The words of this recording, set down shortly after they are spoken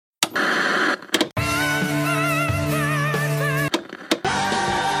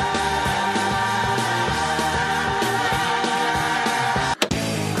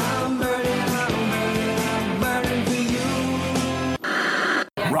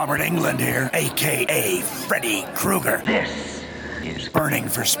Robert Englund here, a.k.a. Freddy Krueger. This is Burning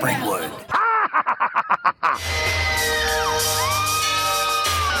for Springwood.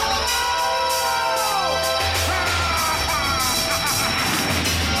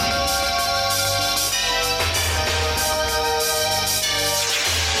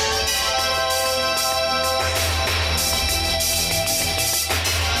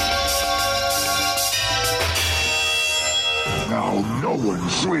 Now no one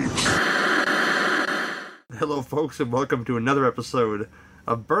sleeps. Hello folks, and welcome to another episode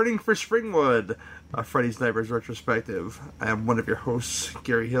of Burning for Springwood, a Freddy's Nightmares retrospective. I am one of your hosts,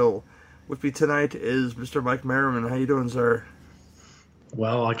 Gary Hill. With me tonight is Mr. Mike Merriman. How you doing, sir?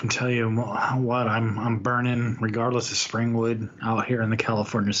 Well, I can tell you what, I'm burning regardless of Springwood out here in the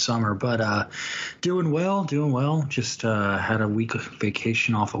California summer, but doing well. Just had a week of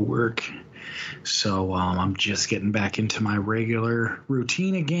vacation off of work, so I'm just getting back into my regular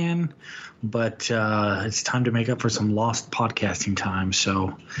routine again, but it's time to make up for some lost podcasting time,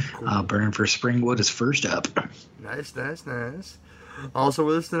 so Burning for Springwood is first up. Nice. Also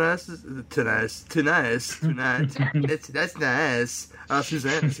with us tonight. That's nice.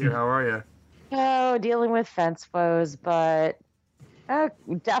 Suzanne is here. How are you? Oh, dealing with fence foes, but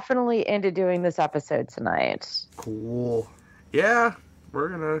definitely into doing this episode tonight. Cool. Yeah, we're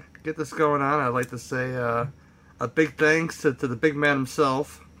gonna get this going on. I'd like to say a big thanks to the big man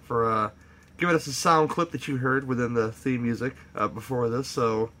himself for giving us a sound clip that you heard within the theme music before this.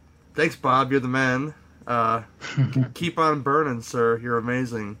 So thanks, Bob. You're the man. Keep on burning, sir. You're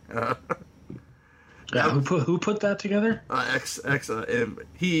amazing. Yeah, who put that together?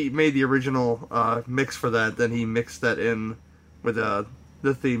 He made the original mix for that. Then he mixed that in with the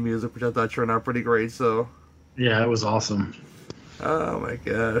theme music, which I thought turned out pretty great. So yeah, it was awesome. Oh my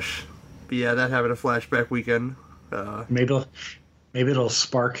gosh! But yeah, that having a flashback weekend. Maybe it'll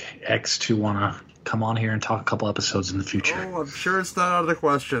spark X to want to come on here and talk a couple episodes in the future. Oh, I'm sure it's not out of the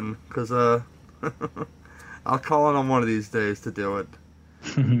question because I'll call on one of these days to do it.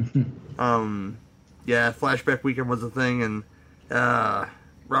 Yeah, flashback weekend was a thing, and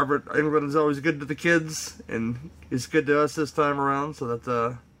Robert Englund is always good to the kids, and he's good to us this time around. So that's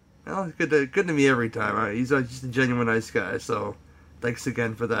well, good to me every time. He's just a genuine nice guy. So thanks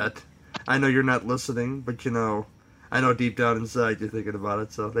again for that. I know you're not listening, but I know deep down inside you're thinking about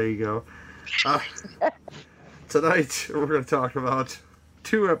it. So there you go. Tonight we're going to talk about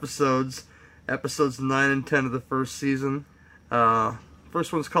two episodes. Episodes 9 and 10 of the first season.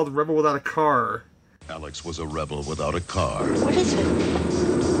 First one's called Rebel Without a Car. Alex was a rebel without a car. What is it?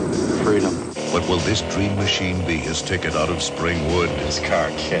 Freedom. But will this dream machine be his ticket out of Springwood? This car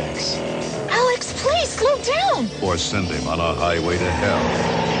kicks. Alex, please, slow down! Or send him on a highway to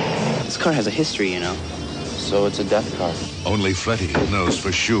hell? This car has a history, so it's a death car. Only Freddy knows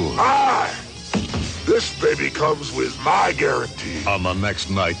for sure. This baby comes with my guarantee. On the next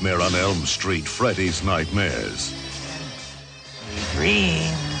Nightmare on Elm Street, Freddy's Nightmares.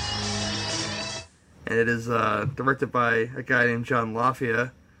 Dreams. And it is directed by a guy named John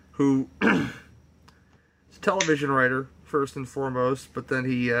Lafia, who is a television writer, first and foremost, but then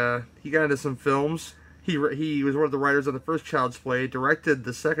he got into some films. He was one of the writers on the first Child's Play, directed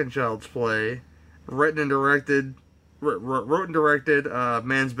the second Child's Play, wrote and directed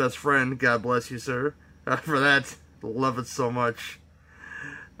Man's Best Friend, God bless you, sir, for that. Love it so much.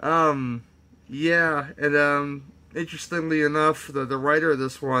 Yeah, and interestingly enough, the writer of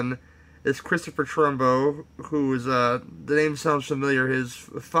this one is Christopher Trumbo, who is, the name sounds familiar. His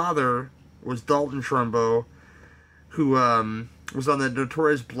father was Dalton Trumbo, who was on the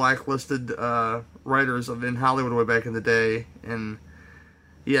notorious blacklisted writers in Hollywood way back in the day. And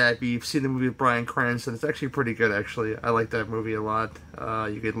yeah, if you've seen the movie with Bryan Cranston, it's actually pretty good, actually. I like that movie a lot.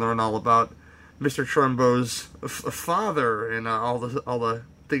 You could learn all about Mr. Trumbo's father and all the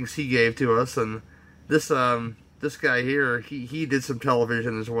things he gave to us. And this guy here, he did some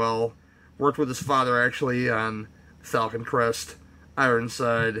television as well. Worked with his father, actually, on Falcon Crest,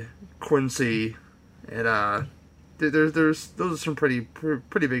 Ironside, Quincy, and those are some pretty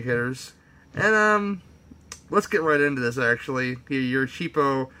big hitters. And let's get right into this, actually. Your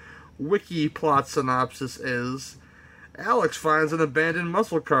cheapo wiki plot synopsis is: Alex finds an abandoned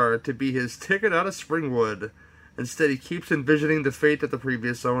muscle car to be his ticket out of Springwood. Instead, he keeps envisioning the fate of the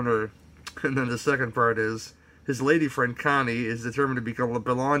previous owner. And then the second part is: his lady friend Connie is determined to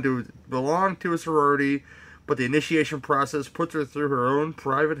belong to a sorority, but the initiation process puts her through her own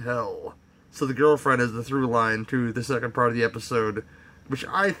private hell. So the girlfriend is the through line to the second part of the episode, which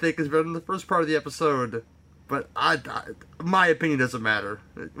I think is better than the first part of the episode. But my opinion doesn't matter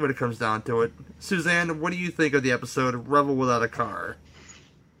when it comes down to it. Suzanne, what do you think of the episode Rebel Without a Car?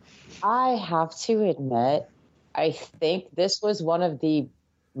 I have to admit, I think this was one of the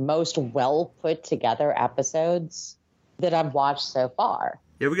most well put together episodes that I've watched so far.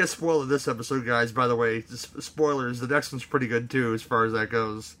 Yeah, we got spoiled in this episode, guys, by the way. Just spoilers. The next one's pretty good, too, as far as that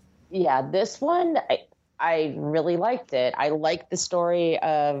goes. Yeah, this one, I really liked it. I liked the story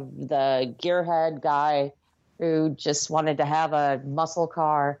of the gearhead guy who just wanted to have a muscle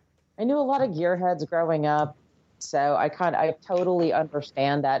car. I knew a lot of gearheads growing up, so I totally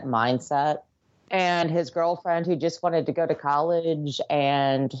understand that mindset. And his girlfriend who just wanted to go to college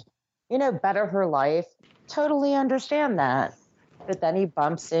and, better her life. Totally understand that. But then he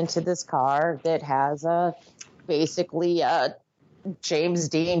bumps into this car that has basically a James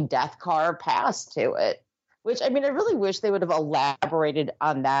Dean death car pass to it. Which, I really wish they would have elaborated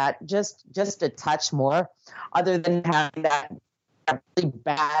on that just a touch more, other than having that really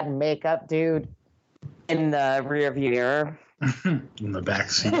bad makeup dude in the rear view mirror. In the back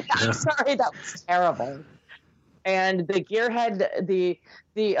seat. Yeah. I'm sorry, that was terrible. And the gearhead,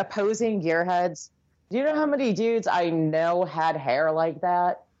 the opposing gearheads, do you know how many dudes I know had hair like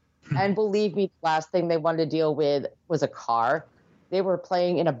that? And believe me, the last thing they wanted to deal with was a car. They were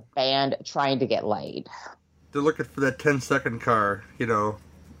playing in a band trying to get laid. They're looking for that 10-second car,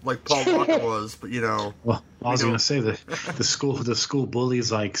 like Paul Walker was, but Well, I was going to say the school bully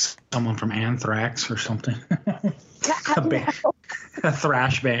is like someone from Anthrax or something. A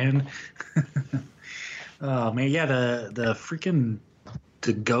thrash band. Oh man, yeah, the freaking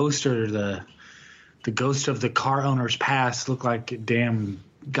the ghost or the ghost of the car owner's past looked like a damn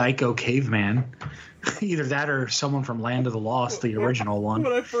Geico caveman. Either that or someone from Land of the Lost, the original one.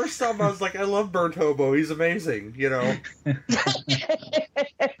 When I first saw him, I was like, I love Burnt Hobo. He's amazing,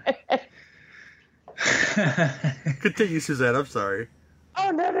 Continue, Suzanne. I'm sorry.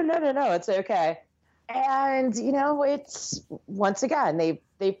 Oh, no. It's okay. And, it's, once again,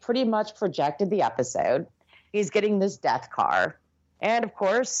 they pretty much projected the episode. He's getting this death car. And, of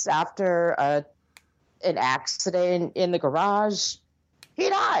course, after an accident in the garage, he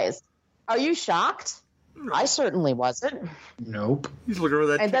dies. Are you shocked? No. I certainly wasn't. Nope. He's looking for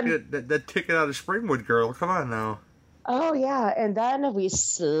that ticket out of Springwood, girl. Come on now. Oh, yeah. And then we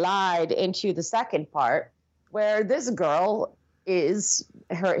slide into the second part where this girl is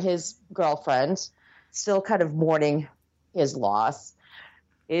his girlfriend, still kind of mourning his loss,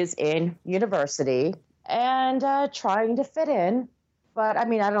 is in university and trying to fit in. But, I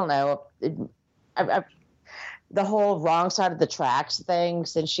don't know. The whole wrong side of the tracks thing,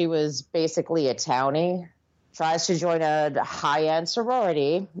 since she was basically a townie, tries to join a high-end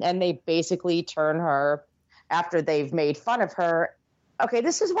sorority, and they basically turn her after they've made fun of her. Okay,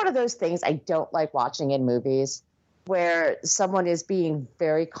 this is one of those things I don't like watching in movies, where someone is being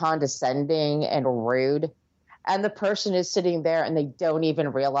very condescending and rude, and the person is sitting there and they don't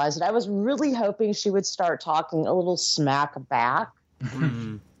even realize it. I was really hoping she would start talking a little smack back.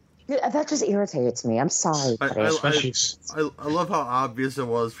 Mm-hmm. That just irritates me. I'm sorry. I love how obvious it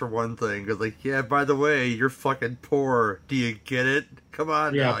was for one thing. Because, yeah, by the way, you're fucking poor. Do you get it? Come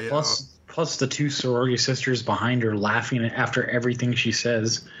on now. Plus the two sorority sisters behind her laughing after everything she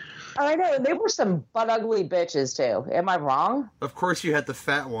says. I know. They were some butt ugly bitches, too. Am I wrong? Of course you had the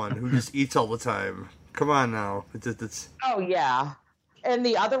fat one who just eats all the time. Come on now. It's... Oh, yeah. And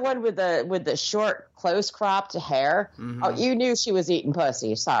the other one with the short, close-cropped hair, mm-hmm. Oh, you knew she was eating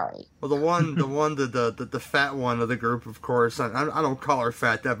pussy. Sorry. Well, the fat one of the group, of course. I don't call her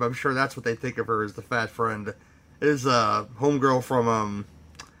fat, but I'm sure that's what they think of her as the fat friend. Is homegirl from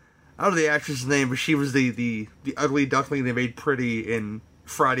I don't know the actress's name, but she was the ugly duckling they made pretty in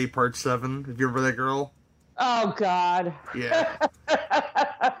Friday Part 7. If you remember that girl. Oh God. Yeah.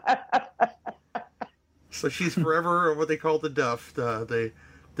 So she's forever what they call the duff, the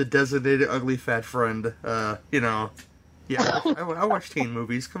designated ugly fat friend. Yeah, I watch teen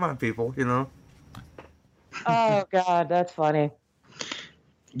movies. Come on, people, Oh God, that's funny.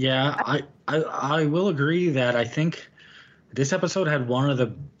 Yeah, I will agree that I think this episode had one of the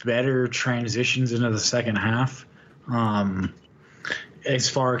better transitions into the second half. As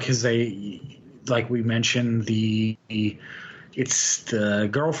far because they, like we mentioned, it's the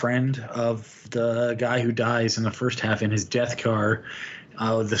girlfriend of the guy who dies in the first half in his death car.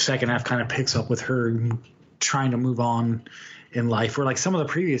 The second half kind of picks up with her trying to move on in life. Where like some of the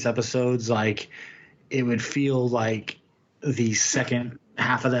previous episodes, like it would feel like the second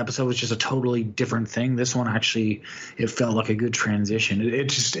half of the episode was just a totally different thing. This one actually, it felt like a good transition.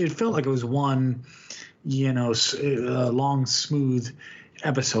 It felt like it was one, long, smooth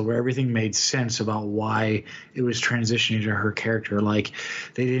episode where everything made sense about why it was transitioning to her character. Like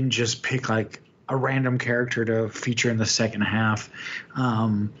they didn't just pick like a random character to feature in the second half.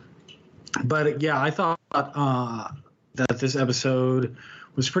 But yeah, I thought that this episode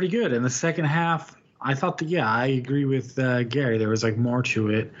was pretty good. And the second half, I thought that, yeah, I agree with Gary. There was like more to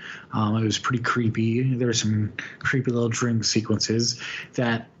it. It was pretty creepy. There were some creepy little dream sequences.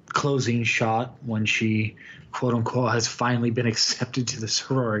 That closing shot when she, quote unquote, has finally been accepted to the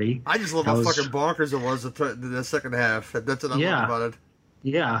sorority. I just love how fucking bonkers it was the second half. That's what I love about it.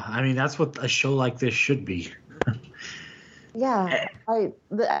 Yeah, I mean, that's what a show like this should be. Yeah, I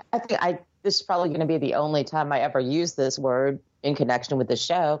think this is probably going to be the only time I ever use this word in connection with the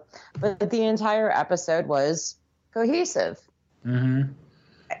show, but the entire episode was cohesive. Mm-hmm.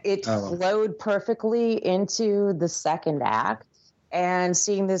 It flowed perfectly into the second act, and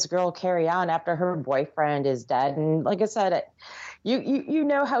seeing this girl carry on after her boyfriend is dead. And like I said, you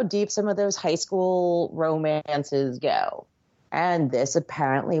know how deep some of those high school romances go. And this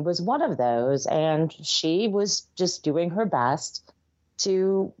apparently was one of those. And she was just doing her best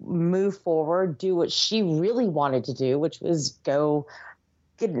to move forward, do what she really wanted to do, which was go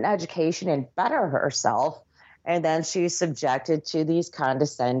get an education and better herself. And then she's subjected to these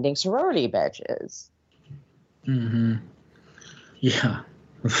condescending sorority bitches. Mm-hmm. Yeah.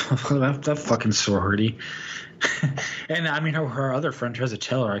 that fucking sorority. And I mean, her other friend tries to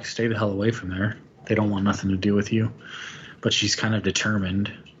tell her, like, stay the hell away from there. They don't want nothing to do with you. But she's kind of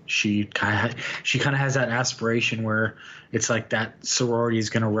determined. She kind of has that aspiration where it's like that sorority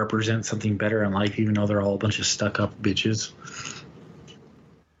is going to represent something better in life, even though they're all a bunch of stuck-up bitches.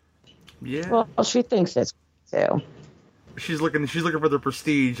 Yeah. Well, she thinks it's too. She's looking for the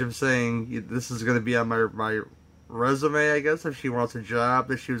prestige of saying this is going to be on my resume, I guess, if she wants a job,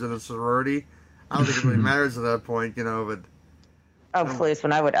 that she was in a sorority. I don't think it really matters at that point, but... Oh, please,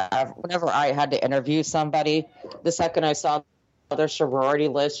 whenever I had to interview somebody, the second I saw their sorority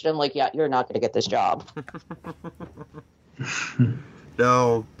list, I'm like, yeah, you're not going to get this job.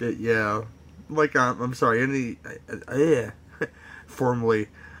 No, yeah. Like, I'm sorry, formally,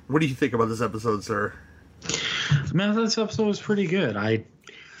 what do you think about this episode, sir? Man, this episode was pretty good. I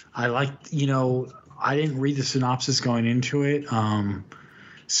liked, I didn't read the synopsis going into it.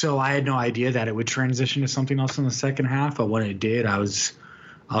 So I had no idea that it would transition to something else in the second half, but when it did, I was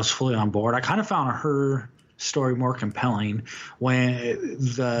fully on board. I kind of found her story more compelling when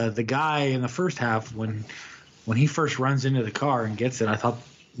the guy in the first half, when he first runs into the car and gets it, I thought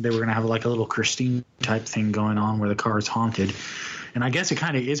they were going to have like a little Christine type thing going on where the car is haunted. And I guess it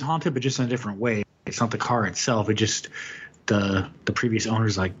kind of is haunted, but just in a different way. It's not the car itself. It just the previous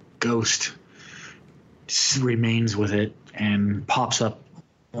owner's like ghost remains with it and pops up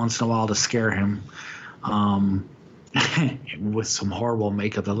once in a while to scare him, with some horrible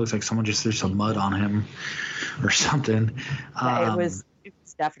makeup that looks like someone just threw some mud on him or something. It was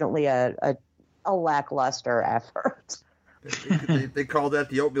definitely a lackluster effort. They call that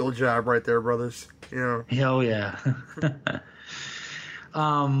the oatmeal job right there, brothers. Hell yeah.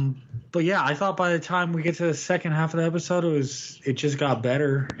 But yeah, I thought by the time we get to the second half of the episode, it just got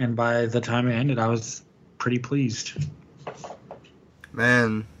better, and by the time it ended, I was pretty pleased.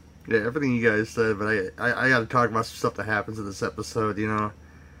 Man, yeah, everything you guys said, but I got to talk about some stuff that happens in this episode.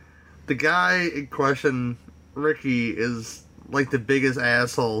 The guy in question, Ricky, is like the biggest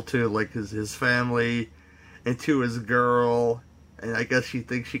asshole to like his family and to his girl, and I guess she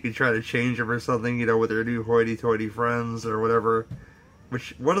thinks she can try to change him or something, with her new hoity-toity friends or whatever.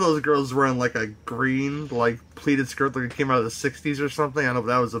 Which one of those girls wearing like a green like pleated skirt like it came out of the 60s or something. I don't know what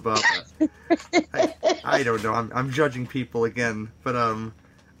that was about. I don't know. I'm judging people again, but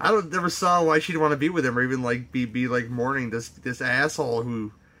I never saw why she'd want to be with him or even like be like mourning this asshole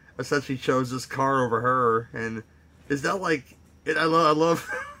who essentially chose this car over her. And is that like I love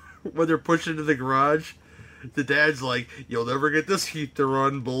when they're pushed into the garage. The dad's like, "You'll never get this heat to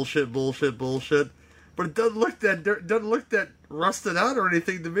run." Bullshit. But it doesn't look that rusted out or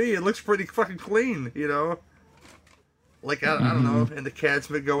anything to me. It looks pretty fucking clean, Like, I don't know. And the cat's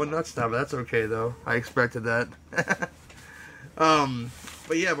been going nuts now, but that's okay, though. I expected that. But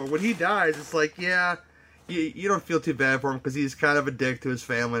when he dies, it's like, yeah, you don't feel too bad for him because he's kind of a dick to his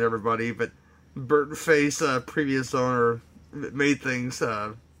family and everybody, but Burton Face, previous owner, made things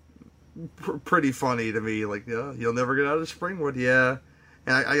pretty funny to me. Like, you'll never get out of Springwood, yeah.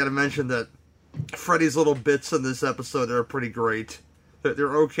 And I gotta mention that Freddy's little bits in this episode are pretty great.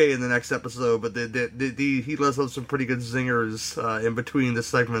 They're okay in the next episode, but he lets out some pretty good zingers in between the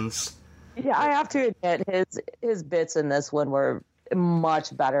segments. Yeah, I have to admit his bits in this one were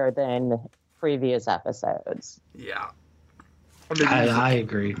much better than previous episodes. Yeah, I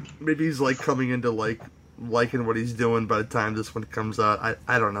agree. Maybe he's like coming into like liking what he's doing by the time this one comes out.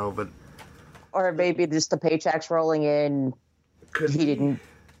 I don't know, but or maybe just the paychecks rolling in. He didn't.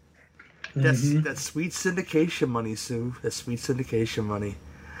 That sweet syndication money, Sue. That sweet syndication money.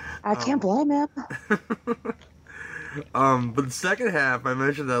 I can't blame him. But the second half, I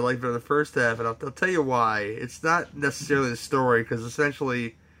mentioned that I liked better than the first half, and I'll tell you why. It's not necessarily the story, because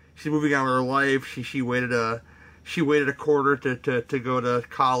essentially she's moving on with her life. She waited a quarter to go to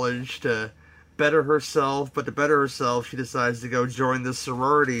college to better herself, but to better herself, she decides to go join this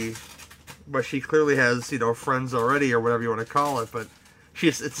sorority. But she clearly has, friends already, or whatever you want to call it. But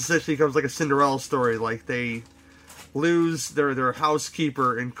it essentially becomes like a Cinderella story. Like, they lose their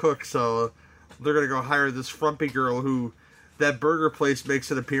housekeeper and cook, so they're gonna go hire this frumpy girl who, that burger place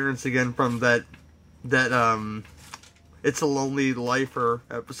makes an appearance again from that It's a Lonely Lifer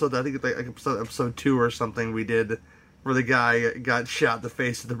episode. I think it's like episode 2 or something we did, where the guy got shot in the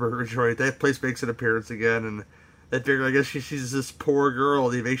face at the burger joint. That place makes an appearance again, and they figure, I guess she's this poor girl.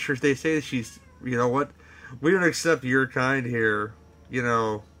 They make sure they say that she's, you know what, we don't accept your kind here,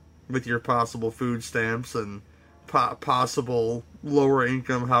 with your possible food stamps and possible lower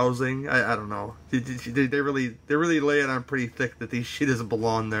income housing. I don't know. They really lay it on pretty thick that she doesn't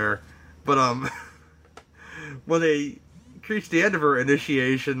belong there. But when they reach the end of her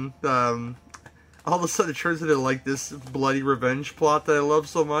initiation, all of a sudden it turns into like this bloody revenge plot that I love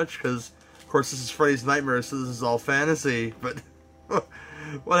so much, because of course this is Freddy's Nightmare, so this is all fantasy, but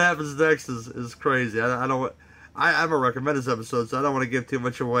what happens next is crazy. I'm gonna recommend this episode, so I don't want to give too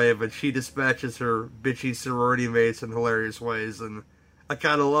much away, but she dispatches her bitchy sorority mates in hilarious ways, and I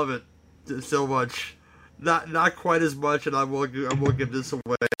kind of love it so much. Not quite as much, and I will give this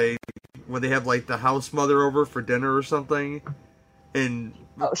away, when they have like the house mother over for dinner or something, and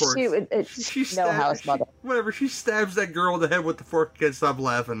of course she stabs, house mother. Whatever, she stabs that girl in the head with the fork. Can't stop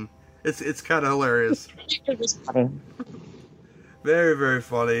laughing. It's kind of hilarious. It was funny. Very, very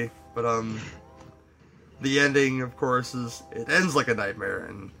funny. But the ending, of course, it ends like a nightmare,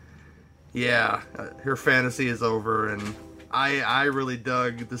 and yeah, her fantasy is over, and I really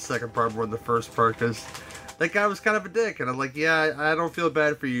dug the second part more than the first part, because that guy was kind of a dick, and I'm like, yeah, I don't feel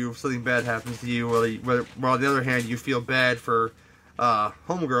bad for you if something bad happens to you, while on the other hand, you feel bad for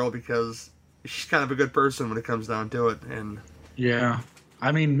Homegirl, because she's kind of a good person when it comes down to it, and yeah.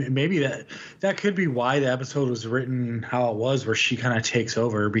 I mean, maybe that could be why the episode was written how it was, where she kind of takes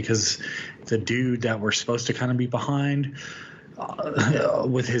over, because the dude that we're supposed to kind of be behind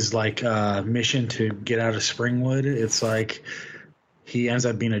with his mission to get out of Springwood, it's like he ends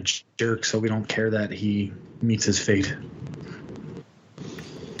up being a jerk, so we don't care that he meets his fate.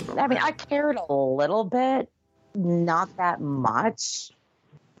 I mean, I cared a little bit, not that much,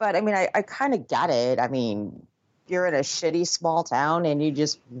 but I mean, I kind of get it. I mean, you're in a shitty small town and you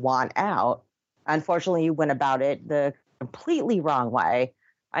just want out. Unfortunately, you went about it the completely wrong way.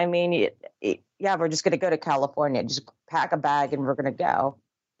 I mean, yeah, we're just going to go to California. Just pack a bag and we're going to go.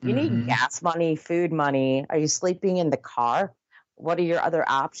 You need gas money, food money. Are you sleeping in the car? What are your other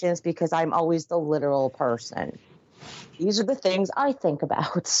options? Because I'm always the literal person. These are the things I think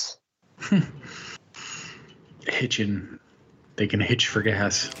about. Hitching. They can hitch for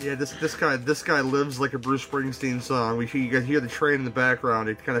gas. Yeah, this guy lives like a Bruce Springsteen song. You guys hear the train in the background.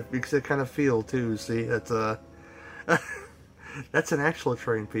 It kind of makes it kind of feel too. See, that's that's an actual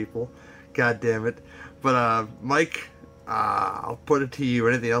train, people. God damn it! But Mike, I'll put it to you.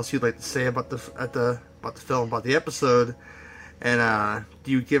 Anything else you'd like to say about the film, about the episode? And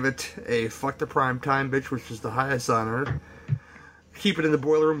do you give it a fuck the prime time bitch, which is the highest honor? Keep it in the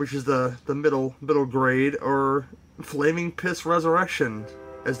boiler room, which is the middle grade, or Flaming Piss Resurrection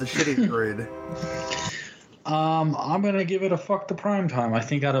as the shitty grade? I'm gonna give it a fuck the prime time. I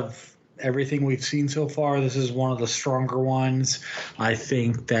think out of everything we've seen so far, this is one of the stronger ones. I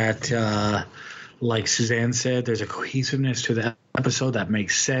think that, like Suzanne said, there's a cohesiveness to the episode that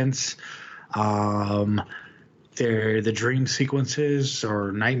makes sense. The dream sequences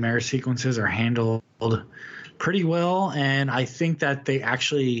or nightmare sequences are handled pretty well, and I think that they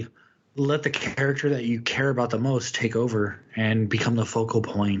actually let the character that you care about the most take over and become the focal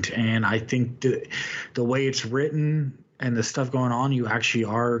point. And I think the way it's written and the stuff going on, you actually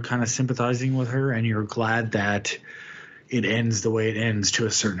are kind of sympathizing with her, and you're glad that it ends the way it ends to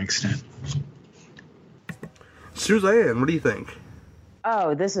a certain extent. Suzanne, what do you think?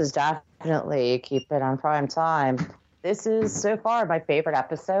 Oh, this is definitely keep it on prime time. This is so far my favorite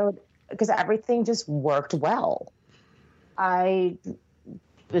episode because everything just worked well.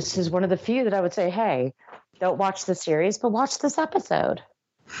 This is one of the few that I would say, hey, don't watch the series, but watch this episode.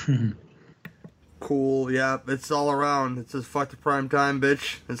 Cool, yeah, it's all around. It's just fuck the prime time,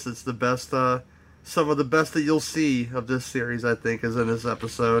 bitch. It's the best, some of the best that you'll see of this series, I think, is in this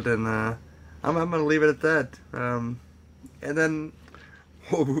episode, and I'm going to leave it at that. And then,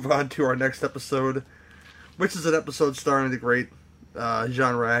 we'll move on to our next episode, which is an episode starring the great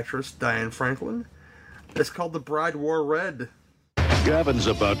genre actress Diane Franklin. It's called The Bride Wore Red. Gavin's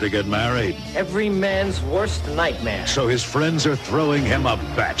about to get married, Every man's worst nightmare. so his friends are throwing him a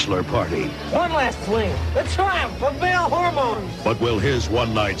bachelor party. One last fling. The triumph of male hormones. But will his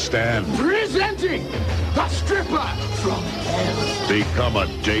one-night stand Presenting the stripper from hell. become a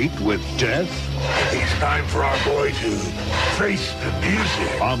date with death? It's time for our boy to face the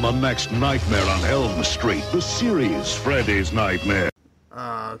music. On the next Nightmare on Elm Street, the series Freddy's Nightmare.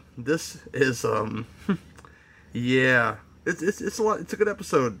 This is yeah, it's a lot. It's a good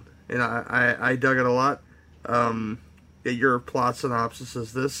episode, and I dug it a lot. Your plot synopsis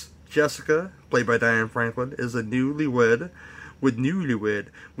is this: Jessica, played by Diane Franklin, is a newlywed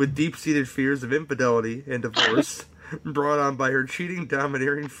with deep-seated fears of infidelity and divorce, brought on by her cheating,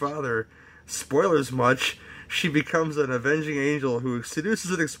 domineering father. Spoilers much. She becomes an avenging angel who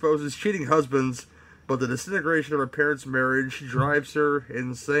seduces and exposes cheating husbands, but the disintegration of her parents' marriage drives her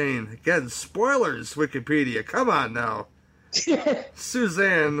insane. Again, spoilers, Wikipedia. Come on now.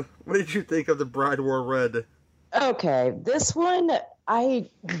 Suzanne, what did you think of The Bride Wore Red? Okay, this one,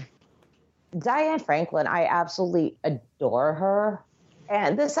 Diane Franklin, I absolutely adore her.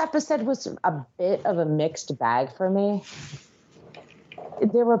 And this episode was a bit of a mixed bag for me.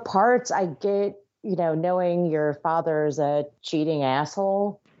 There were parts I get, knowing your father's a cheating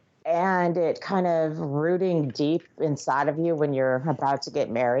asshole, and it kind of rooting deep inside of you when you're about to get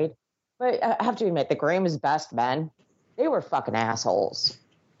married. But I have to admit, the Graham's best men, they were fucking assholes.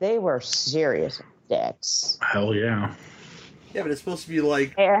 They were serious dicks. Hell yeah. Yeah, but it's supposed to be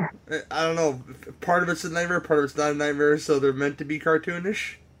like, Yeah. I don't know, part of it's a nightmare, part of it's not a nightmare, so they're meant to be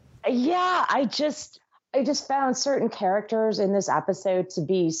cartoonish? Yeah, I just found certain characters in this episode to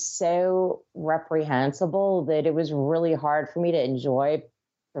be so reprehensible that it was really hard for me to enjoy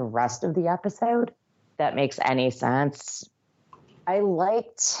the rest of the episode. If that makes any sense. I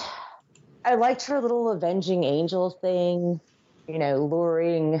liked her little avenging angel thing,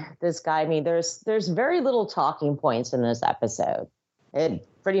 luring this guy. I mean, there's very little talking points in this episode. It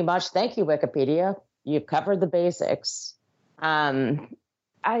pretty much, thank you, Wikipedia. You've covered the basics. This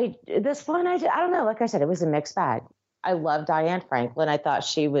one, I don't know. Like I said, it was a mixed bag. I love Diane Franklin. I thought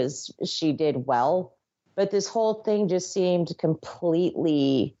she did well, but this whole thing just seemed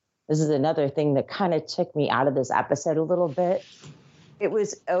completely, this is another thing that kind of took me out of this episode a little bit. It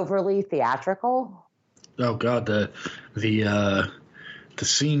was overly theatrical. Oh God, the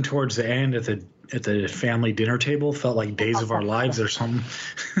scene towards the end at the family dinner table felt like Days of Our Lives or something.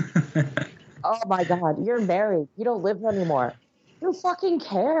 Oh my God, you're married. You don't live anymore. Who fucking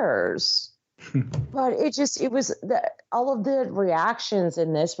cares? But all of the reactions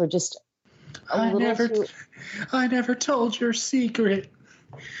in this were just I never told your secret.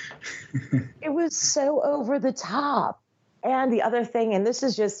 It was so over the top. And the other thing, and this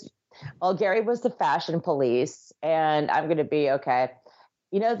is just, well, Gary was the fashion police, and I'm going to be okay.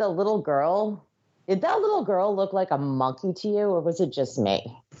 The little girl, did that little girl look like a monkey to you, or was it just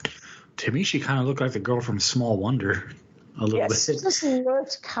me? To me, she kind of looked like the girl from Small Wonder a little bit. She just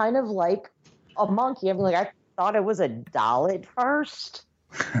looked kind of like a monkey. I mean, I thought it was a doll at first.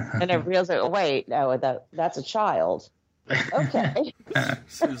 And I realized, wait, no, that's a child. Okay.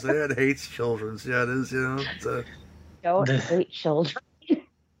 Suzanne hates children. Yeah, it is, Don't hate children.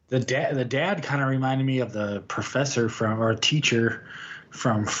 The dad kind of reminded me of the professor or teacher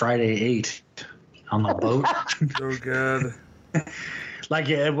from Friday 8 on the boat. Oh, God. Like,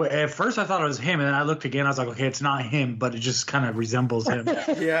 at first I thought it was him, and then I looked again. I was like, okay, it's not him, but it just kind of resembles him.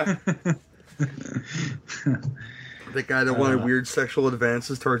 Yeah. The guy that wanted weird sexual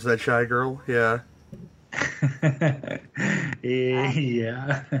advances towards that shy girl. Yeah.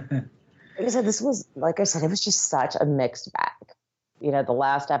 Yeah. Like I said, it was just such a mixed bag. The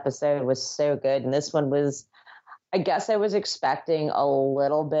last episode was so good, and this one was, I guess I was expecting a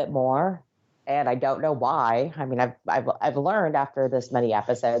little bit more, and I don't know why. I mean, I've learned after this many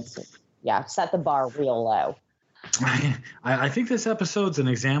episodes, set the bar real low. I think this episode's an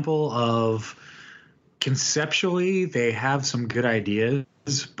example of conceptually they have some good ideas,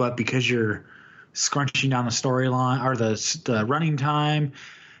 but because you're scrunching down the storyline or the running time,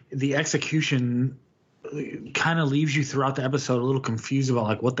 the execution kind of leaves you throughout the episode a little confused about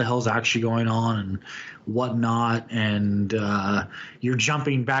like what the hell's actually going on and what not, and you're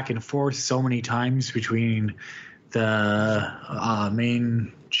jumping back and forth so many times between the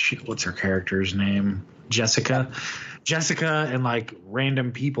main, what's her character's name, Jessica and like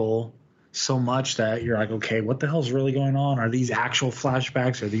random people, so much that you're like, okay, what the hell's really going on? Are these actual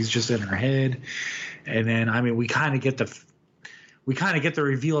flashbacks? Are these just in her head? And then, I mean, we kind of get we kind of get the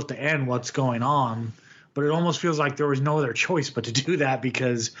reveal at the end what's going on, but it almost feels like there was no other choice but to do that,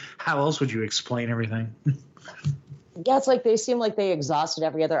 because how else would you explain everything? Yeah, it's like they seem like they exhausted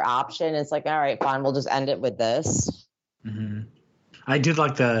every other option. It's like, all right, fine, we'll just end it with this. Mm-hmm. I did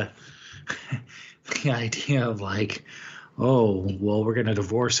like the idea of like, oh, well, we're going to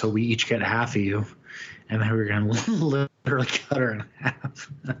divorce, so we each get half of you. And then we're going to literally cut her in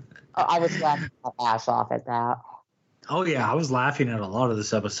half. I was laughing my ass off at that. Oh, yeah. I was laughing at a lot of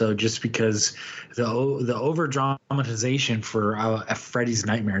this episode just because the over-dramatization for a Freddy's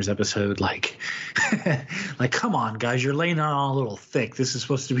Nightmares episode, like, come on, guys. You're laying it on a little thick. This is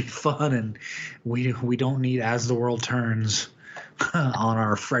supposed to be fun, and we don't need As the World Turns on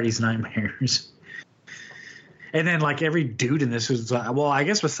our Freddy's Nightmares. And then, like, every dude in this was, well, I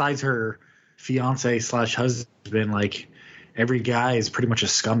guess besides her fiance / husband, like, every guy is pretty much a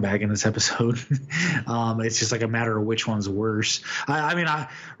scumbag in this episode. It's just like a matter of which one's worse. I mean,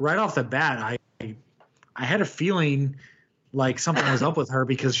 right off the bat, I had a feeling like something was up with her,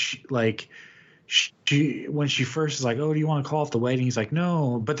 because she when she first is like, oh, do you want to call off the wedding? He's like,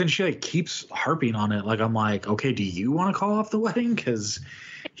 no. But then she like keeps harping on it. Like, I'm like, okay, do you want to call off the wedding? Because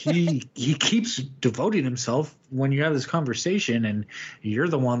he keeps devoting himself when you have this conversation, and you're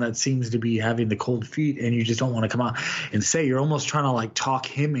the one that seems to be having the cold feet, and you just don't want to come out and say. You're almost trying to like talk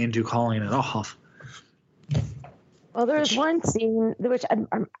him into calling it off. Well, there's one scene which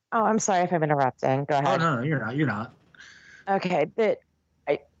I'm sorry if I'm interrupting. Go ahead. Oh no, you're not. Okay, that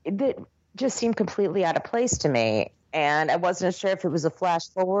just seemed completely out of place to me, and I wasn't sure if it was a flash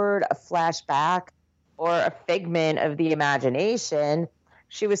forward, a flashback, or a figment of the imagination.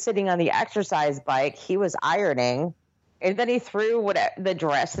 She was sitting on the exercise bike. He was ironing, and then he threw the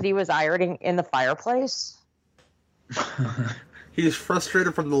dress that he was ironing in the fireplace. He's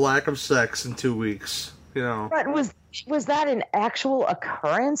frustrated from the lack of sex in 2 weeks. You know. But was that an actual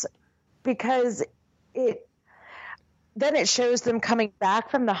occurrence? Because then it shows them coming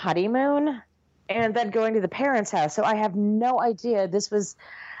back from the honeymoon and then going to the parents' house. So I have no idea. This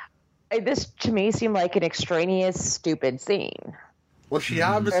to me seemed like an extraneous, stupid scene. Well, she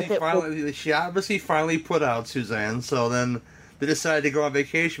obviously finally put out Suzanne, so then they decided to go on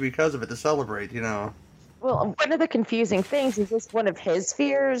vacation because of it, to celebrate, you know. Well, one of the confusing things is this one of his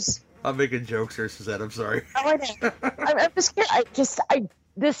fears. I'm making jokes here, Suzanne. I'm sorry. Oh, I know. I'm just scared.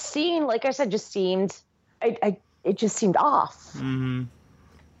 This scene, like I said, just seemed. It just seemed off. Mm-hmm.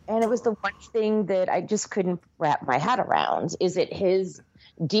 And it was the one thing that I just couldn't wrap my head around. Is it his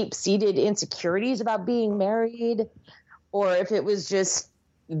deep-seated insecurities about being married? Or if it was just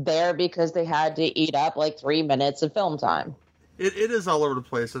there because they had to eat up like 3 minutes of film time. It is all over the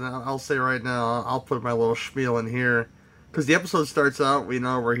place, and I'll say right now, I'll put my little spiel in here. Because the episode starts out,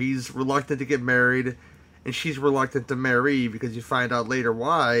 where he's reluctant to get married, and she's reluctant to marry, because you find out later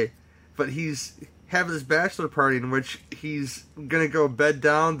why. But he's having this bachelor party in which he's going to go bed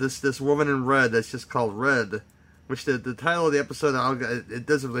down this woman in red that's just called Red. Which the title of the episode, it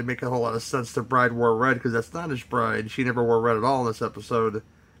doesn't really make a whole lot of sense. The bride wore red, because that's not his bride. She never wore red at all in this episode.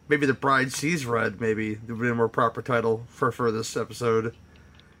 Maybe the bride sees red, maybe. It would be a more proper title for this episode.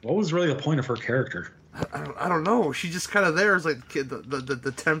 What was really the point of her character? I don't know. She's just kind of there as like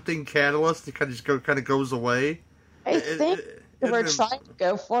the tempting catalyst. It kind of goes away. I think what we're trying to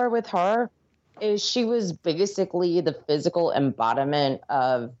go for with her is she was basically the physical embodiment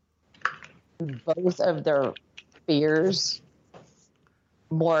of both of their fears.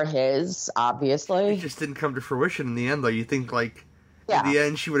 More his, obviously. It just didn't come to fruition in the end, though. You think, like, in the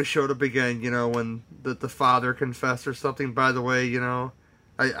end, she would have showed up again, when the father confessed or something. By the way,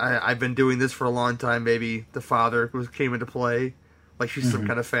 I've been doing this for a long time. Maybe the father came into play. Like she's some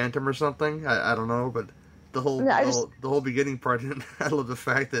kind of phantom or something. I don't know, but the whole beginning part, I love the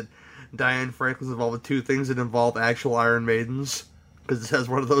fact that Diane Franklin's involved with two things that involve actual Iron Maidens. Because it has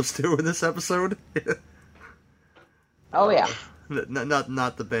one of those two in this episode. Oh, yeah.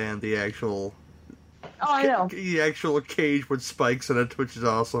 Not the band, the actual... Oh, I know. The actual cage with spikes in it, which is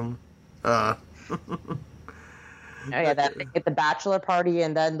awesome. Oh, yeah, that at the bachelor party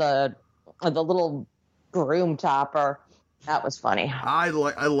and then the little groom topper. That was funny. I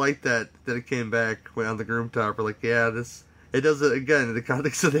like that it came back on the groom topper. Like, yeah, it doesn't, again, in the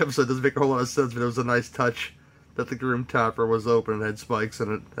context of the episode, it doesn't make a whole lot of sense, but it was a nice touch that the groom topper was open and had spikes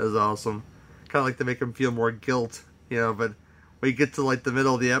in it. That was awesome. Kind of like to make him feel more guilt, but when you get to, like, the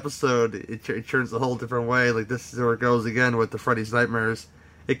middle of the episode, it turns a whole different way. Like, this is where it goes again with the Freddy's Nightmares.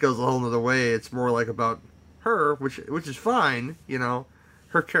 It goes a whole other way. It's more like about her, which is fine,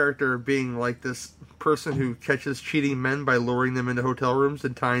 her character being like this person who catches cheating men by luring them into hotel rooms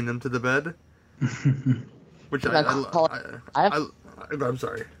and tying them to the bed. Which I'm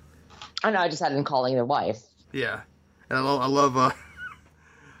sorry. I know. I just hadn't calling their wife. Yeah, and I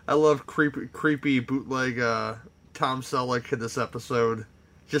love creepy bootleg Tom Selleck in this episode,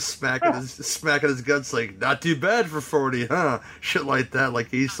 just smacking his guts like, not too bad for 40, huh? Shit like that. Like,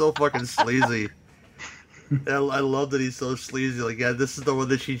 he's so fucking sleazy. I love that he's so sleazy. Like, yeah, this is the one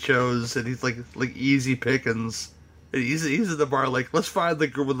that she chose, and he's like easy pickings. And he's at the bar like, let's find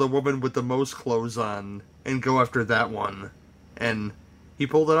the woman with the most clothes on and go after that one. And he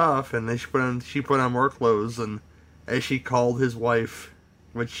pulled it off, and then she put on more clothes, and as she called his wife,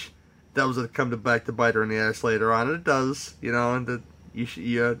 which that was come back to bite her in the ass later on, and it does, and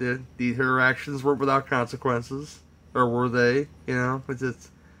her actions weren't without consequences, or were they?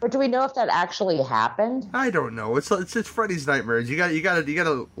 But do we know if that actually happened? I don't know. It's Freddy's nightmares. You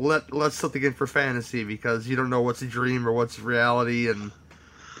gotta let something in for fantasy, because you don't know what's a dream or what's reality. And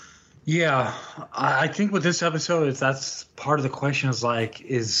yeah, I think with this episode, that's part of the question.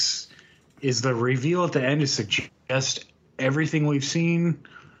 Is the reveal at the end to suggest everything we've seen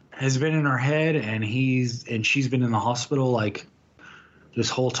has been in her head, and she's been in the hospital like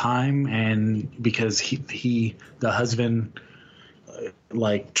this whole time, and because the husband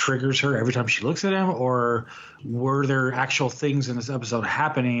like triggers her every time she looks at him, or were there actual things in this episode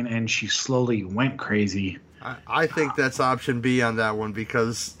happening and she slowly went crazy? I think that's option B on that one,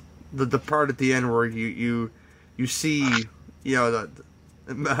 because the part at the end where you see the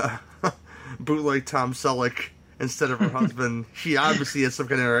bootleg Tom Selleck instead of her husband, she obviously has some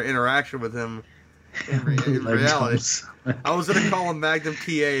kind of interaction with him in reality. I was going to call him Magnum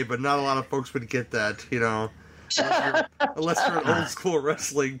TA, but not a lot of folks would get that, unless you're an old school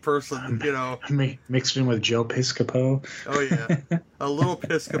wrestling person, Mixed in with Joe Piscopo. Oh yeah, a little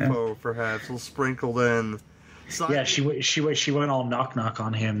Piscopo perhaps, a little sprinkled in. So yeah, she went all knock knock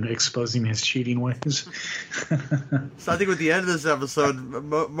on him, exposing his cheating ways. So I think with the end of this episode,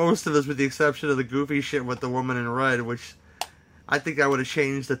 most of us, with the exception of the goofy shit with the woman in red, which I think I would have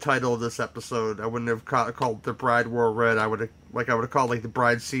changed the title of this episode. I wouldn't have called The Bride Wore Red. I would have called like The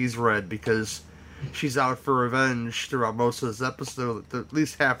Bride Sees Red, because she's out for revenge throughout most of this episode, at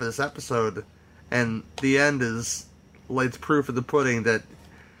least half of this episode, and the end is lays proof of the pudding that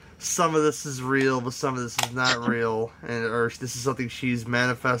some of this is real, but some of this is not real, or this is something she's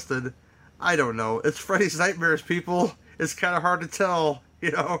manifested. I don't know. It's Freddy's nightmares, people. It's kind of hard to tell,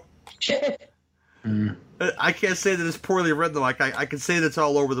 I can't say that it's poorly written, though. I can say that it's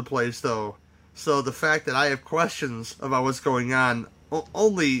all over the place, though. So the fact that I have questions about what's going on,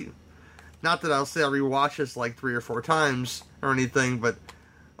 only... Not that I'll say I'll rewatch this like 3 or 4 times or anything, but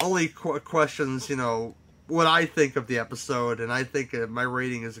only questions, what I think of the episode, and I think my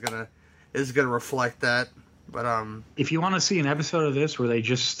rating is gonna reflect that. But if you want to see an episode of this where they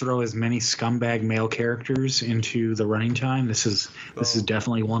just throw as many scumbag male characters into the running time, this is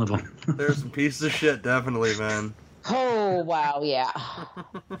definitely one of them. There's some pieces of shit, definitely, man. Oh wow, yeah.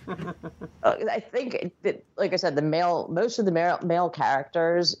 I think that, like I said, most of the male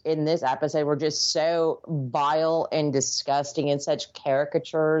characters in this episode were just so vile and disgusting, and such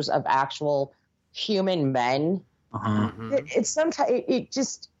caricatures of actual human men. Uh-huh. I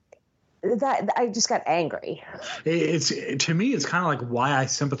just got angry. To me, it's kind of like why I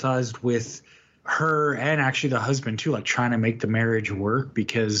sympathized with her and actually the husband too, like trying to make the marriage work,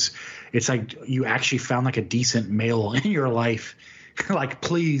 because it's like you actually found like a decent male in your life. Like,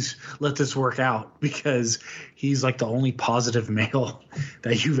 please let this work out, because he's like the only positive male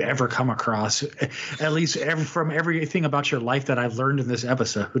that you've ever come across, at least from everything about your life that I've learned in this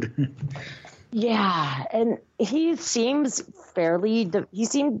episode. Yeah, and he seemed devoted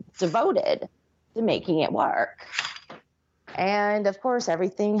to making it work. And, of course,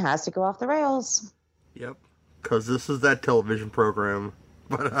 everything has to go off the rails. Yep, because this is that television program.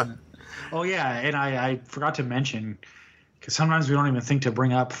 But oh, yeah, and I forgot to mention, because sometimes we don't even think to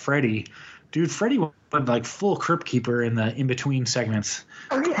bring up Freddy. Dude, Freddy went like full Crypt Keeper in the in-between segments.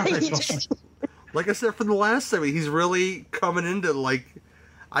 Oh, yeah, like I said from the last segment, he's really coming into, like,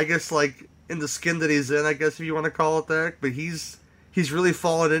 I guess, like, in the skin that he's in, I guess, if you want to call it that. But he's really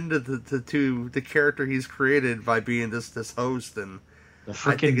fallen into the character he's created by being this host, and the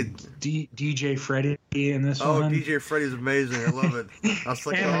freaking DJ Freddy in this one. Oh, DJ Freddy's amazing! I love it. I was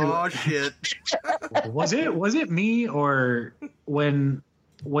like, oh shit. Was it me, or when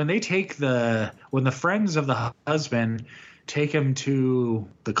they take when the friends of the husband take him to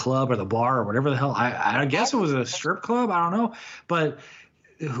the club or the bar or whatever the hell? I guess it was a strip club. I don't know, but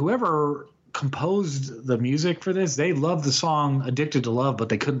whoever composed the music for this, they loved the song "Addicted to Love," but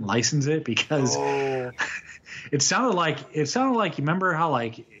they couldn't license it because it sounded like you remember how,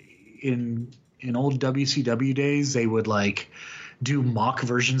 like, in in old WCW days, they would like do mock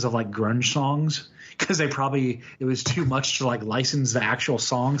versions of like grunge songs because it was too much to like license the actual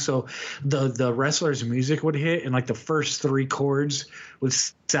song. So the wrestler's music would hit and like the first 3 chords would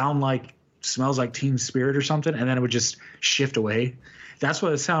sound like Smells Like Teen Spirit or something, and then it would just shift away. That's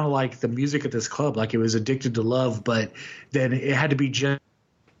what it sounded like, the music at this club. Like it was Addicted to Love, but then it had to be just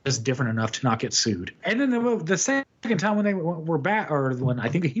different enough to not get sued. And then the second time when they were back, or when I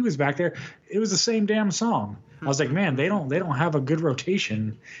think he was back there, it was the same damn song. I was like, man, they don't have a good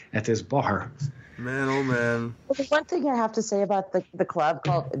rotation at this bar. Man, oh man. Well, the one thing I have to say about the club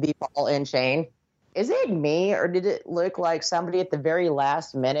called the Ball and Chain, is it me or did it look like somebody at the very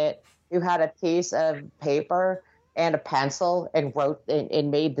last minute who had a piece of paper and a pencil and wrote and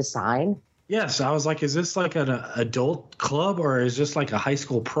made the sign? Yes, I was like, is this like an adult club or is this like a high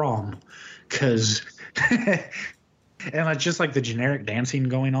school prom? Because and like just like the generic dancing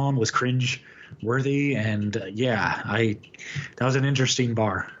going on was cringe worthy, and that was an interesting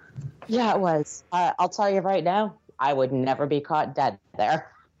bar. Yeah, it was. I'll tell you right now, I would never be caught dead there.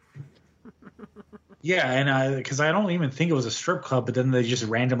 Yeah, and because I don't even think it was a strip club, but then they just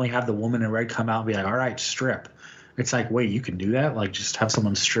randomly have the woman in red come out and be like, all right, strip. It's like, wait, you can do that? Like, just have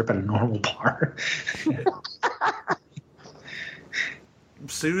someone strip at a normal bar?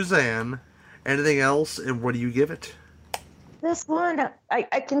 Suzanne, anything else, and what do you give it? This one, I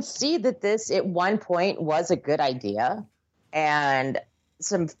can see that this at one point was a good idea, and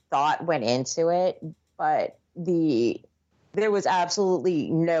some thought went into it, but there was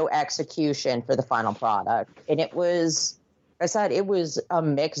absolutely no execution for the final product, and it was a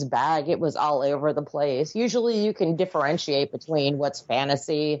mixed bag. It was all over the place. Usually you can differentiate between what's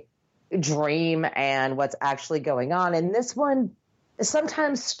fantasy, dream, and what's actually going on. And this one,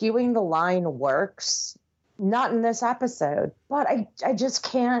 sometimes skewing the line works. Not in this episode, but I just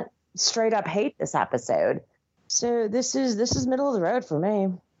can't straight up hate this episode. So this is middle of the road for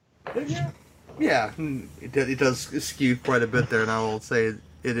me. Yeah, it does skew quite a bit there, and I will say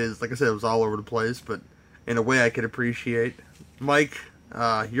it is, like I said, it was all over the place, but in a way I could appreciate. Mike,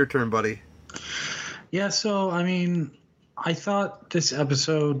 your turn, buddy. Yeah, so, I mean, I thought this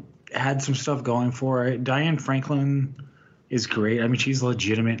episode had some stuff going for it. Diane Franklin is great. I mean, she's a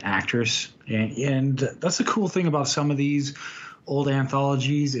legitimate actress. And that's the cool thing about some of these old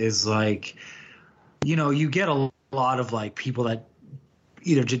anthologies is, like, you know, you get a lot of, like, people that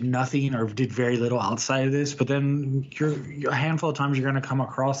either did nothing or did very little outside of this. But then a handful of times you're going to come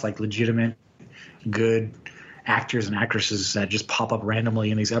across, like, legitimate, good actors and actresses that just pop up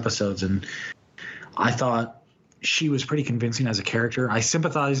randomly in these episodes. And I thought she was pretty convincing as a character. I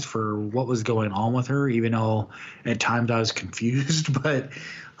sympathized for what was going on with her, even though at times I was confused. But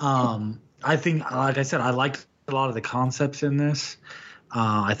I think, like I said, I liked a lot of the concepts in this.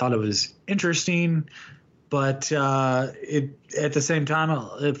 I thought it was interesting, but at the same time,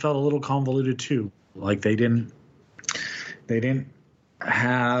 it felt a little convoluted too. Like they didn't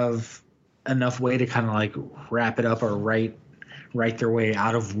have enough way to kind of like wrap it up or write their way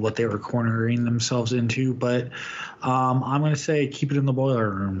out of what they were cornering themselves into. But I'm going to say keep it in the boiler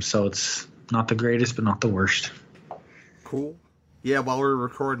room. So it's not the greatest, but not the worst. Cool. Yeah, while we were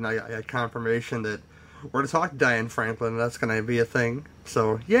recording, I got confirmation that we're going to talk to Diane Franklin, and that's going to be a thing.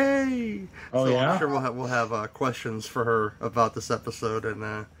 So, yay! Oh, so yeah? I'm sure we'll have questions for her about this episode,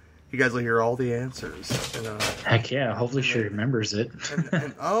 and you guys will hear all the answers. And, heck yeah, hopefully she remembers it.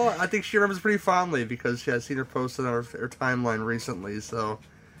 and I think she remembers pretty fondly because I've seen her posted on her timeline recently. So,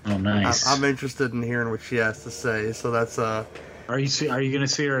 oh, nice. I'm interested in hearing what she has to say. So that's Are you going to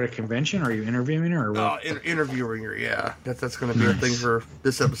see her at a convention? Are you interviewing her or what? Interviewing her, yeah. That's going to be a thing for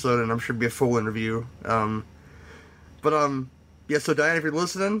this episode, and I'm sure it'll be a full interview. Yeah. So Diane, if you're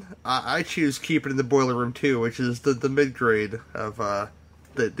listening, I choose keep it in the boiler room too, which is the mid grade of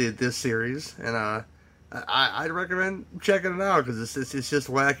this series, and I'd recommend checking it out because it's just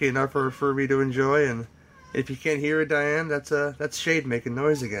wacky enough for me to enjoy. And if you can't hear it, Diane, that's Shade making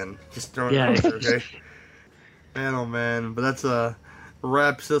noise again. Just throwing it out there, okay? Man, oh man, but that's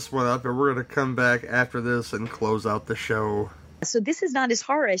wraps this one up, and we're gonna come back after this and close out the show. So this is not as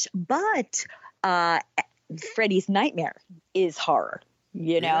horror-ish, but Freddy's Nightmare is horror.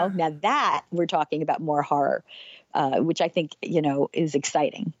 You know, now that we're talking about more horror, which I think is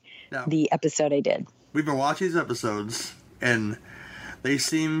exciting. Now, the episode I did. We've been watching these episodes, and they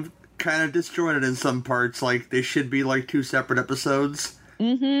seem kind of disjointed in some parts. Like they should be like two separate episodes.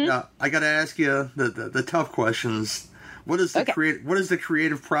 Mm-hmm. Now, I got to ask you the tough questions. What is the the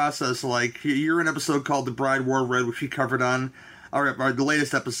creative process like? You're in an episode called "The Bride Wore Red," which we covered on our the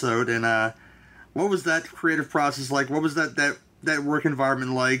latest episode, and what was that creative process like? What was that that work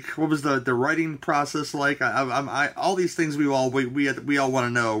environment like? What was the writing process like? All these things we all want to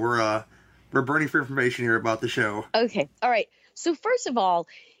know. We're burning for information here about the show. Okay, all right. So first of all,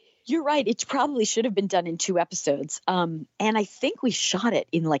 you're right. It probably should have been done in 2 episodes. And I think we shot it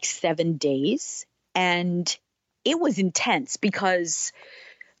in like 7 days. And it was intense because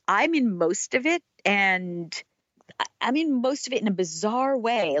I'm in most of it. And I'm in most of it in a bizarre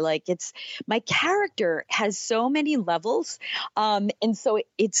way. Like my character has so many levels. And so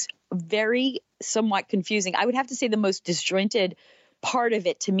it's very somewhat confusing. I would have to say the most disjointed part of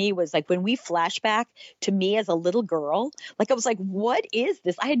it to me was like when we flashback to me as a little girl, like I was like, what is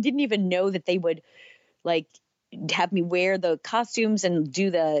this? I didn't even know that they would like have me wear the costumes and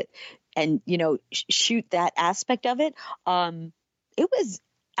do shoot that aspect of it. It was,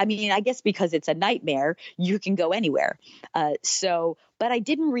 I mean, I guess because it's a nightmare, you can go anywhere. But I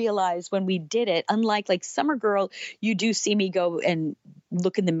didn't realize when we did it, unlike like Summer Girl, you do see me go and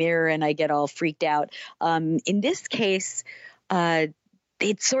look in the mirror and I get all freaked out. In this case,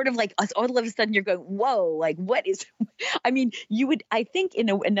 it's sort of like all of a sudden you're going, whoa, like what is, I mean, I think in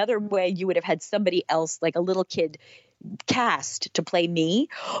another way you would have had somebody else, like a little kid cast to play me,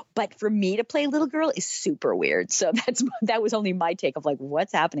 but for me to play little girl is super weird. So that was only my take of like,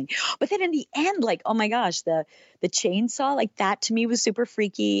 what's happening? But then in the end, like, oh my gosh, the chainsaw, like that to me was super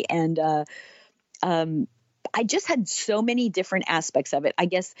freaky. And, I just had so many different aspects of it, I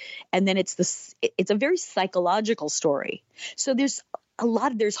guess. And then it's a very psychological story. So there's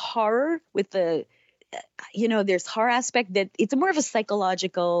horror with there's horror aspect that it's more of a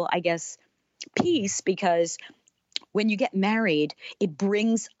psychological, I guess, piece, because when you get married, it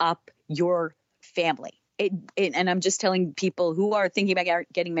brings up your family. And I'm just telling people who are thinking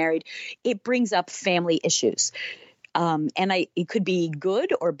about getting married, it brings up family issues. It could be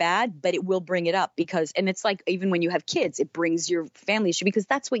good or bad, but it will bring it up and it's like, even when you have kids, it brings your family issue because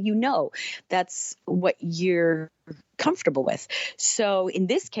that's what that's what you're comfortable with. So in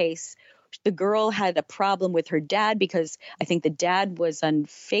this case, the girl had a problem with her dad because I think the dad was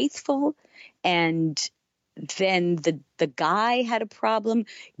unfaithful, and then the guy had a problem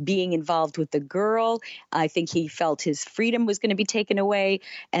being involved with the girl. I think he felt his freedom was going to be taken away.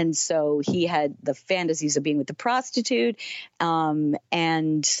 And so he had the fantasies of being with the prostitute.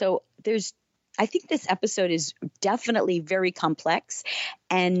 And so I think this episode is definitely very complex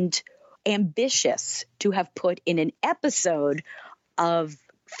and ambitious to have put in an episode of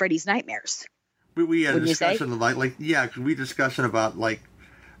Freddy's Nightmares. We had a discussion we discussion about like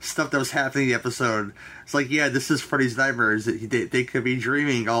stuff that was happening in the episode. It's like, yeah, this is Freddy's Nightmares. They could be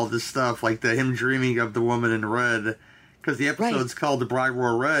dreaming all this stuff, like him dreaming of the woman in red, because the episode's called The Bride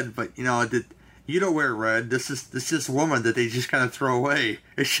Wore Red, but you don't wear red. This is a woman that they just kind of throw away.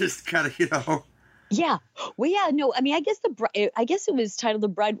 It's just kind of, Yeah. Well, yeah, no, I mean, I guess it was titled The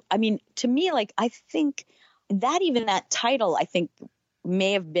Bride. I mean, to me, like, I think that title, I think,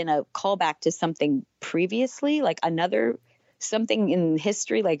 may have been a callback to something previously, like something in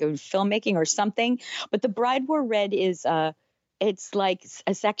history, like a filmmaking or something. But The Bride Wore Red is, it's like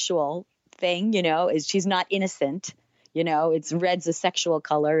a sexual thing, she's not innocent. It's red's a sexual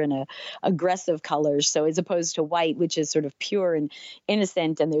color and a aggressive color. So as opposed to white, which is sort of pure and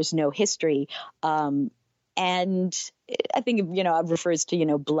innocent and there's no history. And I think, it refers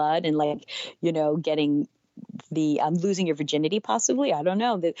to, blood and like, getting the losing your virginity, possibly. I don't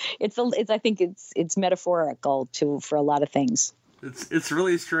know. I think it's metaphorical for a lot of things. It's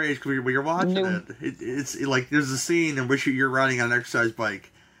really strange because when you're watching it's like there's a scene in which you're riding on an exercise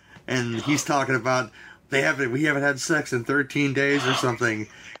bike, and he's talking about we haven't had sex in 13 days or something.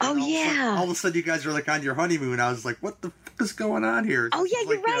 Oh, yeah. All of a sudden, you guys are like on your honeymoon. I was like, what the fuck is going on here? Oh, yeah,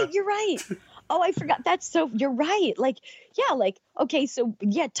 you're right. Oh, I forgot. You're right. Like, yeah, like, okay, so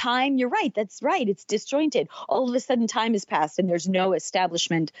yeah, time, you're right. That's right. It's disjointed. All of a sudden time has passed and there's no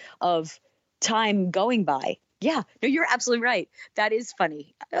establishment of time going by. Yeah, no, you're absolutely right. That is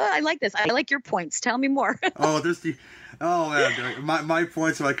funny. I like this. I like your points. Tell me more. My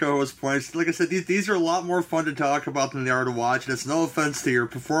points, my co-host points. Like I said, these are a lot more fun to talk about than they are to watch. And it's no offense to your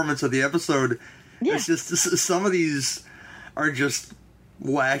performance of the episode. Yeah. It's just some of these are just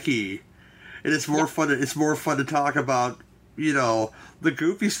wacky. And it's more fun. It's more fun to talk about, the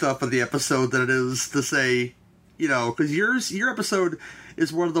goofy stuff of the episode than it is to say, because your episode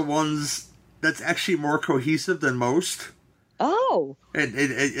is one of the ones that's actually more cohesive than most. Oh. And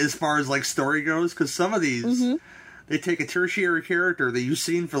as far as like story goes, because some of these, they take a tertiary character that you've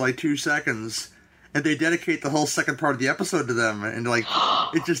seen for like 2 seconds, and they dedicate the whole second part of the episode to them, and like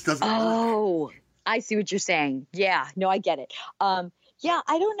it just doesn't. Oh, work. I see what you're saying. Yeah, no, I get it. Yeah,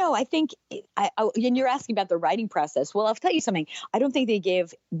 I don't know. I think, and you're asking about the writing process. Well, I'll tell you something. I don't think they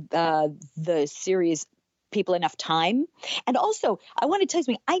gave the series people enough time. And also, I want to tell you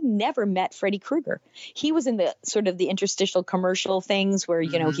something. I never met Freddy Krueger. He was in the sort of the interstitial commercial things where,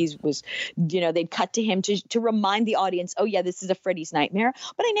 you know, he was, you know, they'd cut to him to remind the audience, oh, yeah, this is a Freddy's Nightmare.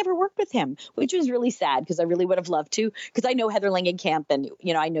 But I never worked with him, which was really sad because I really would have loved to, because I know Heather Langenkamp and,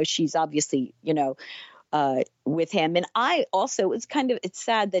 you know, I know she's obviously, you know, with him. And I also, it's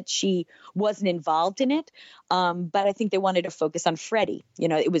sad that she wasn't involved in it. But I think they wanted to focus on Freddy. You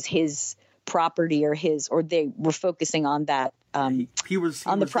know, it was his property or they were focusing on that. He was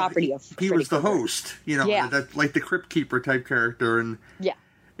the property of Freddy He was the Krueger. host, you know, that, like the Crypt Keeper type character. And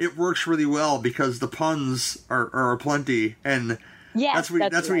it works really well because the puns are plenty. And that's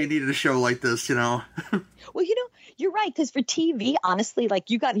where you needed a show like this, you know. Well, you know, you're right, because for TV, honestly, like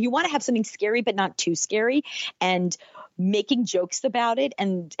you want to have something scary but not too scary, and making jokes about it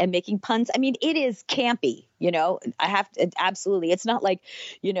and making puns. I mean, it is campy, you know. Absolutely. It's not like,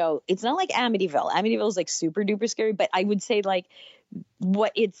 you know, it's not like Amityville. Amityville is like super duper scary, but I would say like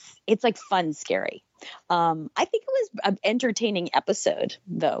it's like fun scary. I think it was an entertaining episode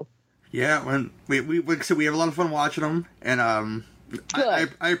though. Yeah, when we have a lot of fun watching them, and I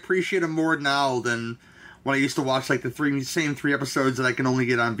appreciate them more now than when I used to watch like the same three episodes that I can only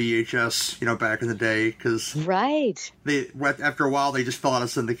get on VHS, you know, back in the day, because after a while they just fell out of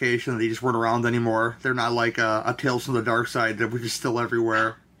syndication. They just weren't around anymore. They're not like a Tales from the Dark Side that was just still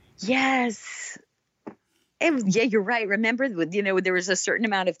everywhere. Yes. Yeah, you're right. Remember, you know, there was a certain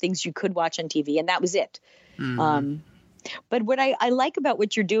amount of things you could watch on TV, and that was it. Mm-hmm. But what I like about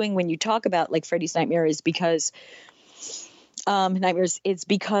what you're doing when you talk about like Freddy's Nightmare is because it's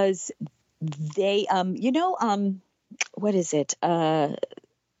because they you know, what is it?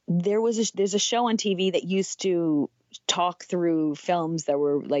 There's a show on TV that used to talk through films that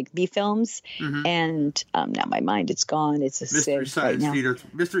were like B films, and now my mind, it's gone. It's a Mystery Science Theater.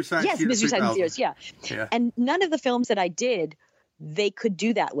 Mystery Science Theaters, yeah. And none of the films that I did, they could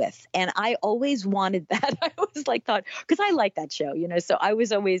do that with, and I always wanted that. I always thought, because I like that show, you know, so I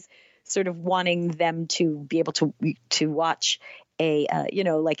was always sort of wanting them to be able to watch a you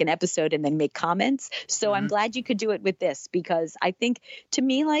know, like an episode and then make comments. So I'm glad you could do it with this, because I think, to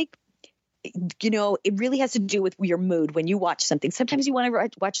me, like, you know, it really has to do with your mood when you watch something. Sometimes you want to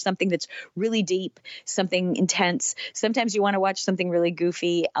watch something that's really deep, something intense. Sometimes you want to watch something really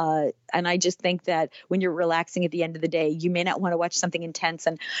goofy. And I just think that when you're relaxing at the end of the day, you may not want to watch something intense.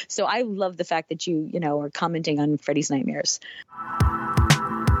 And so I love the fact that you know, are commenting on Freddy's Nightmares.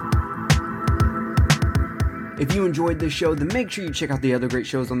 If you enjoyed this show, then make sure you check out the other great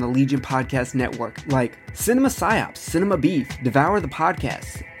shows on the Legion Podcast Network, like Cinema Psyops, Cinema Beef, Devour the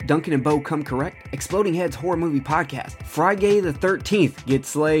Podcast, Duncan and Bo Come Correct, Exploding Heads Horror Movie Podcast, Friday the 13th, Get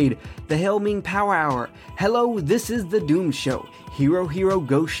Slayed, The Hellming Power Hour, Hello, This is the Doom Show, Hero Hero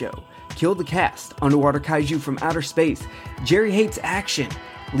Go Show, Kill the Cast, Underwater Kaiju from Outer Space, Jerry Hates Action,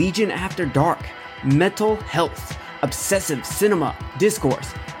 Legion After Dark, Mental Health, Obsessive Cinema,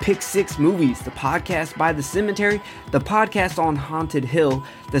 Discourse, Pick Six Movies, the podcast by The Cemetery, the podcast on Haunted Hill,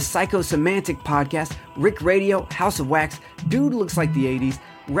 the Psychosemantic Podcast, Rick Radio, House of Wax, Dude Looks Like the 80s,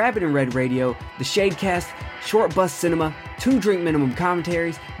 Rabbit and Red Radio, the Shadecast, Short Bus Cinema, Two Drink Minimum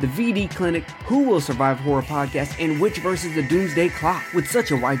Commentaries, the VD Clinic, Who Will Survive Horror Podcast, and Witch vs. the Doomsday Clock. With such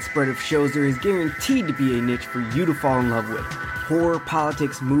a wide spread of shows, there is guaranteed to be a niche for you to fall in love with. Horror,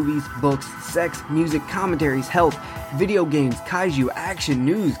 politics, movies, books, sex, music, commentaries, health, video games, kaiju, action,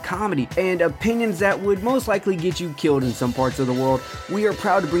 news, comedy, and opinions that would most likely get you killed in some parts of the world. We are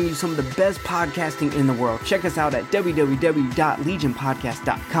proud to bring you some of the best podcasting in the world. Check us out at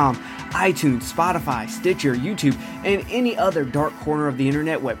www.legionpodcast.com, iTunes, Spotify, Stitcher, YouTube, and any other dark corner of the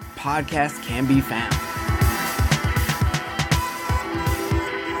internet where podcasts can be found.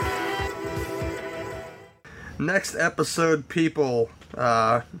 Next episode, people.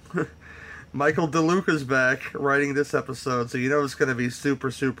 Michael DeLuca's back writing this episode, so you know it's going to be super,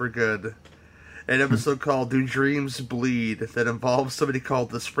 super good. An episode called Do Dreams Bleed that involves somebody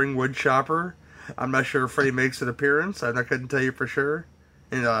called the Springwood Chopper. I'm not sure if Freddy makes an appearance. I couldn't tell you for sure.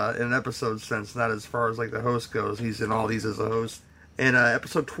 In an episode sense, not as far as like the host goes. He's in all these as a host. And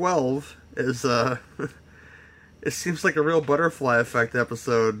episode 12 is it seems like a real butterfly effect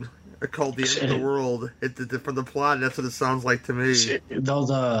episode called The End of the World. From the plot, that's what it sounds like to me.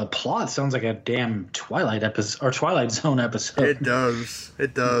 The plot sounds like a damn Twilight episode or Twilight Zone episode. It does.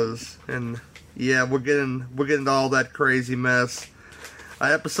 And yeah, we'll get into all that crazy mess.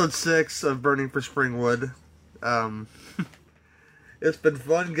 Episode 6 of Burning for Springwood. It's been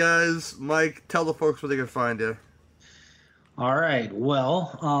fun, guys. Mike, tell the folks where they can find you. All right.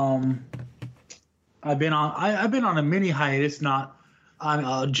 Well, I've been on a mini hiatus, not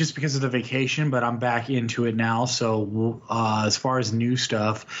just because of the vacation, but I'm back into it now. So as far as new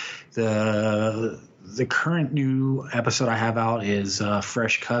stuff, the current new episode I have out is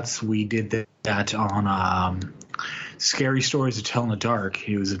Fresh Cuts. We did that on Scary Stories to Tell in the Dark.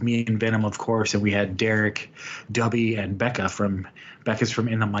 It was me and Venom, of course, and we had Derek, Dubby, and Becca's from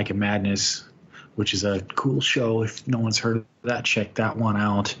In the Mic of Madness, which is a cool show. If no one's heard of that, check that one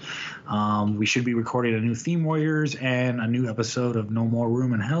out. We should be recording a new Theme Warriors and a new episode of No More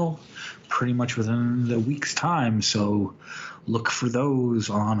Room in Hell pretty much within the week's time. So look for those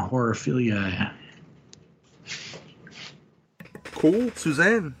on Horrorphilia. Cool.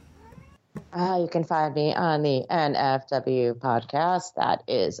 Suzanne? You can find me on the NFW podcast. That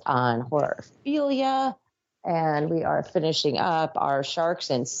is on Horrorphilia. And we are finishing up our Sharks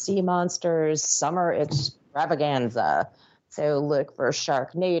and Sea Monsters Summer Extravaganza. So look for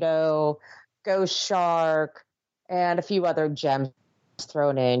Sharknado, Ghost Shark, and a few other gems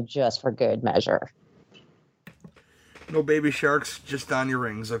thrown in just for good measure. No baby sharks, just on your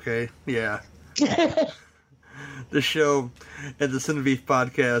rings, okay? Yeah. The show and the Cinebeef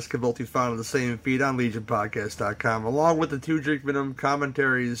podcast can both be found on the same feed on LegionPodcast.com, along with the Two Drink Venom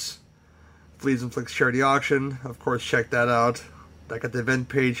commentaries, Fleas and Flicks charity auction. Of course, check that out. I got the event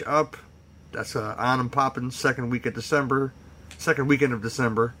page up. That's on and popping second weekend of December.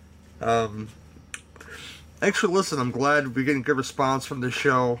 Actually, listen, I'm glad we're getting good response from this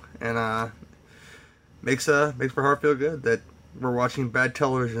show, and makes my heart feel good that we're watching bad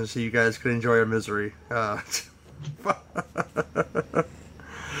television so you guys can enjoy our misery.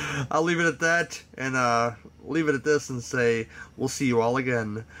 I'll leave it at that, and leave it at this and say we'll see you all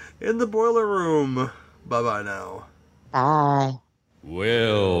again in the boiler room. Bye-bye now. Bye.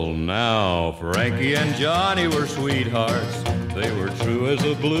 Well, now, Frankie and Johnny were sweethearts. They were true as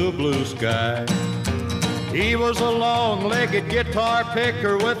a blue, blue sky. He was a long-legged guitar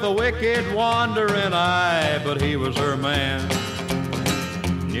picker with a wicked wandering eye, but he was her man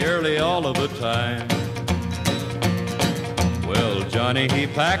nearly all of the time. Well, Johnny, he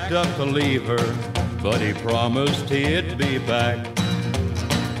packed up to leave her, but he promised he'd be back.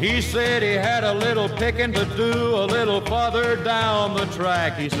 He said he had a little picking to do a little farther down the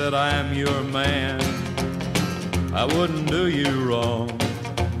track. He said, I'm your man, I wouldn't do you wrong.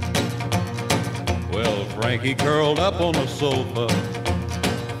 Well, Frankie curled up on the sofa,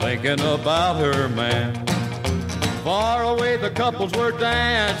 thinking about her man. Far away the couples were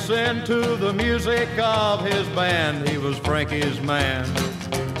dancing to the music of his band. He was Frankie's man,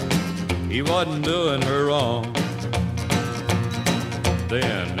 he wasn't doing her wrong.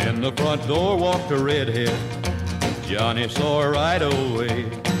 Then in the front door walked a redhead. Johnny saw her right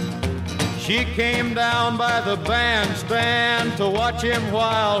away. She came down by the bandstand to watch him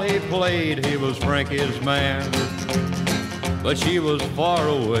while he played. He was Frankie's man, but she was far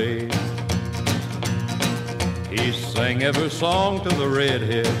away. He sang every song to the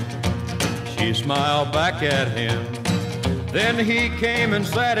redhead. She smiled back at him. Then he came and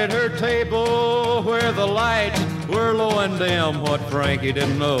sat at her table where the lights were low and dim. What Frankie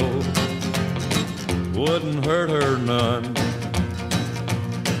didn't know wouldn't hurt her none.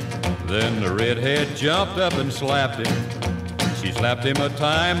 Then the redhead jumped up and slapped him. She slapped him a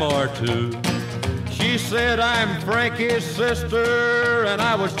time or two. She said, I'm Frankie's sister, and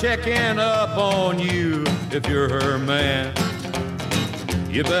I was checking up on you. If you're her man,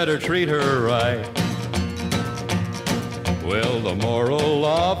 you better treat her right. Well, the moral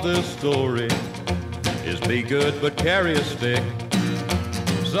of this story is be good but carry a stick.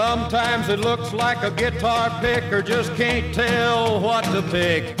 Sometimes it looks like a guitar pick or just can't tell what to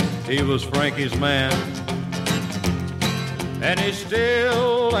pick. He was Frankie's man, and he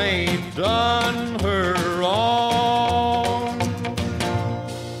still ain't done